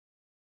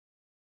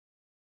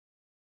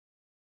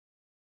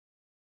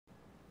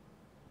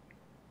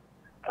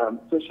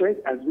So Shaykh,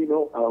 as we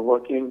know,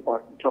 working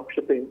on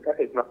dropshipping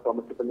is not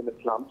permissible in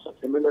Islam. So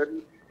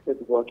similarly, is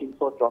working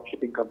for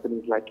dropshipping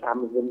companies like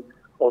Amazon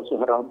also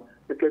haram,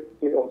 because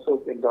they also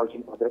indulge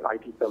in other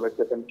IT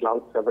services and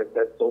cloud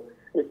services. So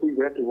if we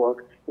were to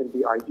work in the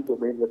IT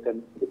domain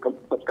within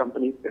such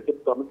companies, is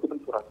it permissible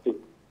for us to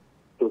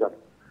do that?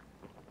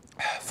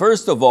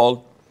 First of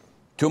all,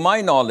 to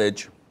my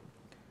knowledge,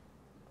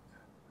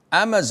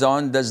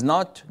 Amazon does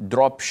not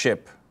drop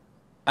ship.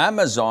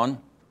 Amazon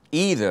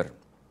either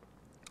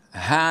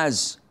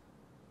has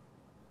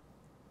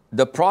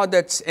the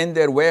products in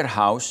their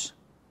warehouse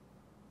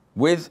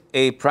with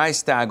a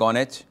price tag on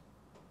it,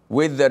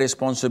 with the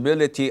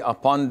responsibility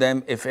upon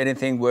them if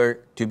anything were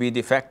to be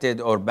defected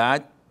or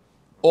bad,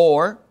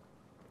 or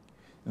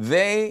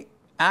they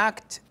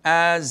act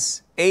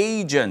as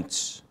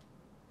agents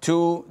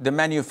to the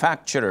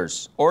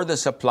manufacturers or the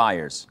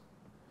suppliers.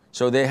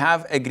 So they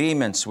have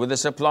agreements with the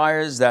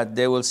suppliers that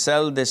they will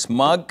sell this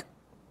mug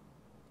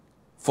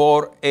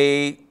for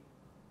a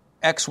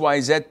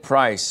XYZ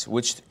price,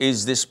 which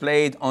is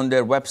displayed on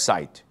their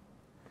website.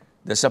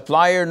 The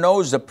supplier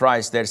knows the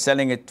price they're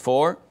selling it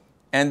for,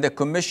 and the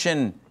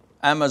commission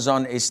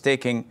Amazon is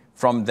taking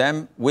from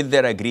them with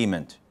their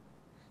agreement.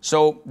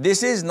 So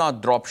this is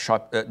not drop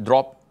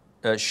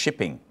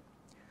shipping.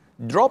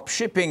 Drop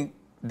shipping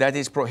that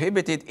is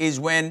prohibited is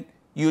when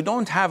you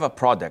don't have a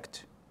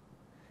product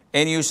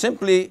and you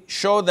simply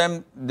show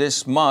them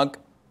this mug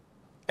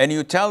and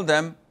you tell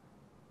them,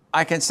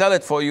 I can sell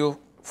it for you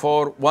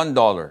for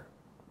 $1.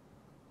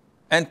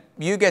 And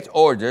you get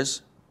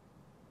orders.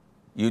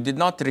 You did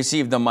not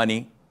receive the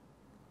money.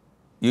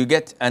 You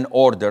get an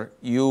order.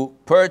 You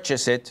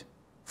purchase it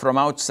from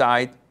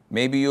outside.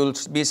 Maybe you'll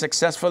be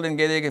successful in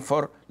getting it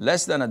for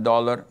less than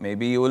 $1.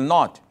 Maybe you will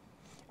not.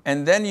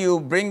 And then you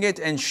bring it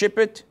and ship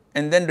it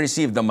and then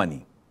receive the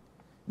money.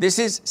 This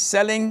is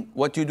selling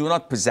what you do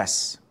not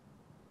possess,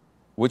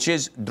 which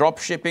is drop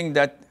shipping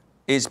that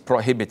is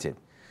prohibited.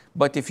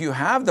 But if you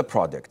have the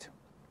product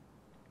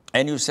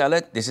and you sell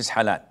it, this is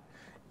halal.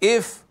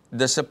 If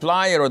the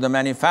supplier or the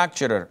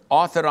manufacturer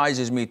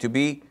authorizes me to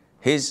be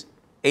his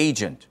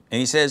agent and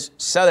he says,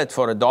 sell it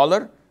for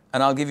 $1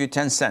 and I'll give you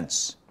 10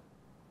 cents.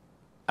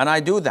 And I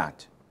do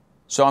that.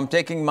 So I'm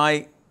taking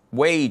my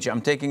wage,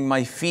 I'm taking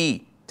my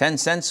fee, 10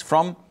 cents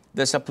from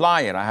the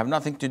supplier. I have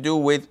nothing to do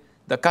with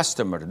the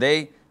customer.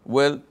 They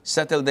will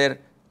settle their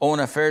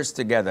own affairs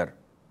together.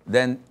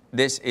 Then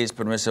this is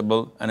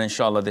permissible, and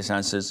inshallah this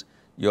answers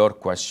your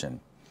question.